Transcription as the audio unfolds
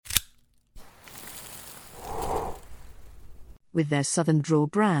With their Southern Draw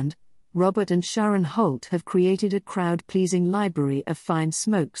brand, Robert and Sharon Holt have created a crowd-pleasing library of fine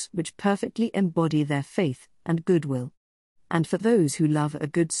smokes which perfectly embody their faith and goodwill. And for those who love a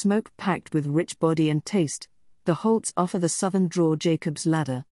good smoke packed with rich body and taste, the Holts offer the Southern Draw Jacob's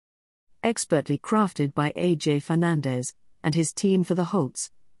Ladder. Expertly crafted by A.J. Fernandez and his team for the Holts,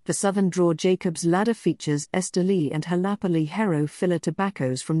 the Southern Draw Jacob's Ladder features Esteli and Jalapa Ligero filler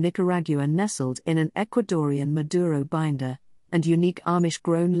tobaccos from Nicaragua nestled in an Ecuadorian Maduro binder, and unique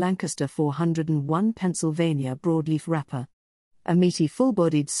Amish-grown Lancaster 401 Pennsylvania broadleaf wrapper. A meaty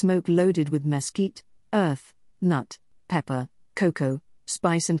full-bodied smoke loaded with mesquite, earth, nut, pepper, cocoa,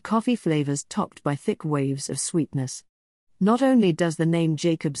 spice and coffee flavors topped by thick waves of sweetness. Not only does the name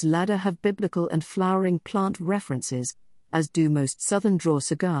Jacob's Ladder have biblical and flowering plant references, as do most Southern Draw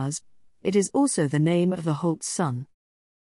cigars, it is also the name of the Holt's son,